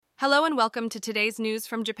Hello and welcome to today's news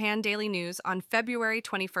from Japan Daily News on February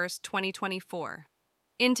 21st, 2024.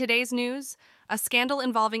 In today's news, a scandal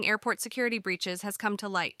involving airport security breaches has come to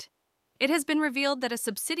light. It has been revealed that a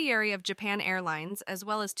subsidiary of Japan Airlines, as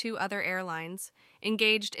well as two other airlines,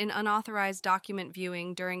 engaged in unauthorized document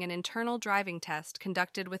viewing during an internal driving test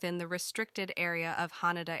conducted within the restricted area of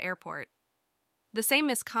Haneda Airport. The same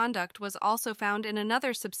misconduct was also found in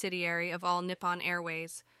another subsidiary of All Nippon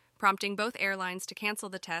Airways, prompting both airlines to cancel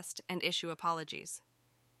the test and issue apologies.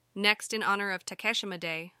 Next, in honor of Takeshima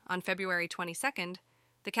Day, on February 22nd,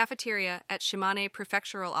 the cafeteria at Shimane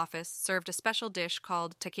Prefectural Office served a special dish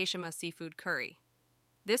called Takeshima Seafood Curry.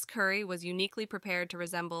 This curry was uniquely prepared to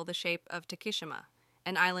resemble the shape of Takeshima,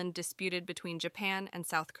 an island disputed between Japan and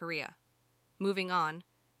South Korea. Moving on,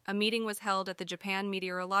 a meeting was held at the Japan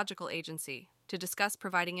Meteorological Agency to discuss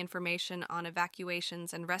providing information on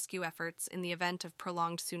evacuations and rescue efforts in the event of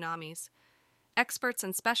prolonged tsunamis. Experts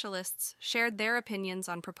and specialists shared their opinions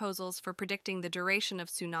on proposals for predicting the duration of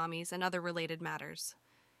tsunamis and other related matters.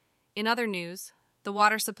 In other news, the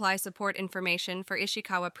water supply support information for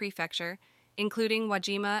Ishikawa Prefecture, including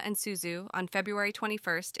Wajima and Suzu, on February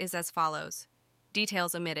 21st is as follows.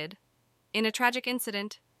 Details omitted. In a tragic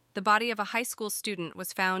incident, the body of a high school student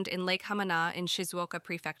was found in Lake Hamana in Shizuoka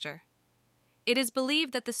Prefecture. It is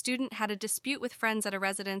believed that the student had a dispute with friends at a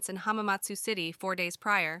residence in Hamamatsu City 4 days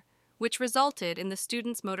prior, which resulted in the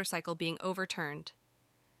student's motorcycle being overturned.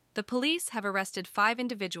 The police have arrested 5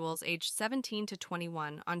 individuals aged 17 to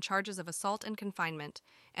 21 on charges of assault and confinement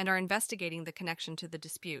and are investigating the connection to the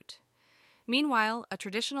dispute. Meanwhile, a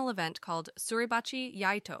traditional event called Suribachi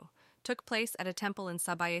Yaito took place at a temple in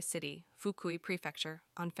Sabaye City, Fukui Prefecture,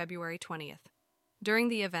 on February 20th. During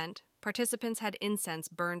the event, participants had incense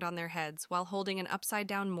burned on their heads while holding an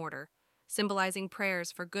upside-down mortar, symbolizing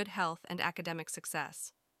prayers for good health and academic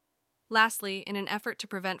success. Lastly, in an effort to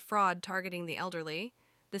prevent fraud targeting the elderly,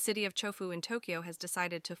 the city of Chofu in Tokyo has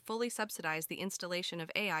decided to fully subsidize the installation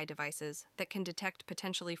of AI devices that can detect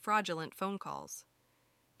potentially fraudulent phone calls.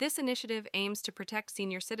 This initiative aims to protect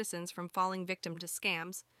senior citizens from falling victim to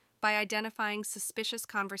scams by identifying suspicious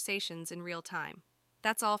conversations in real time.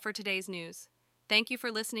 That's all for today's news. Thank you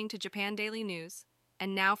for listening to Japan Daily News.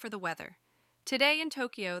 And now for the weather. Today in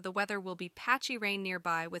Tokyo, the weather will be patchy rain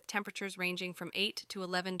nearby with temperatures ranging from 8 to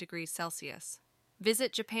 11 degrees Celsius.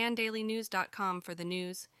 Visit japandailynews.com for the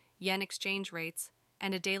news, yen exchange rates,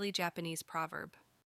 and a daily Japanese proverb.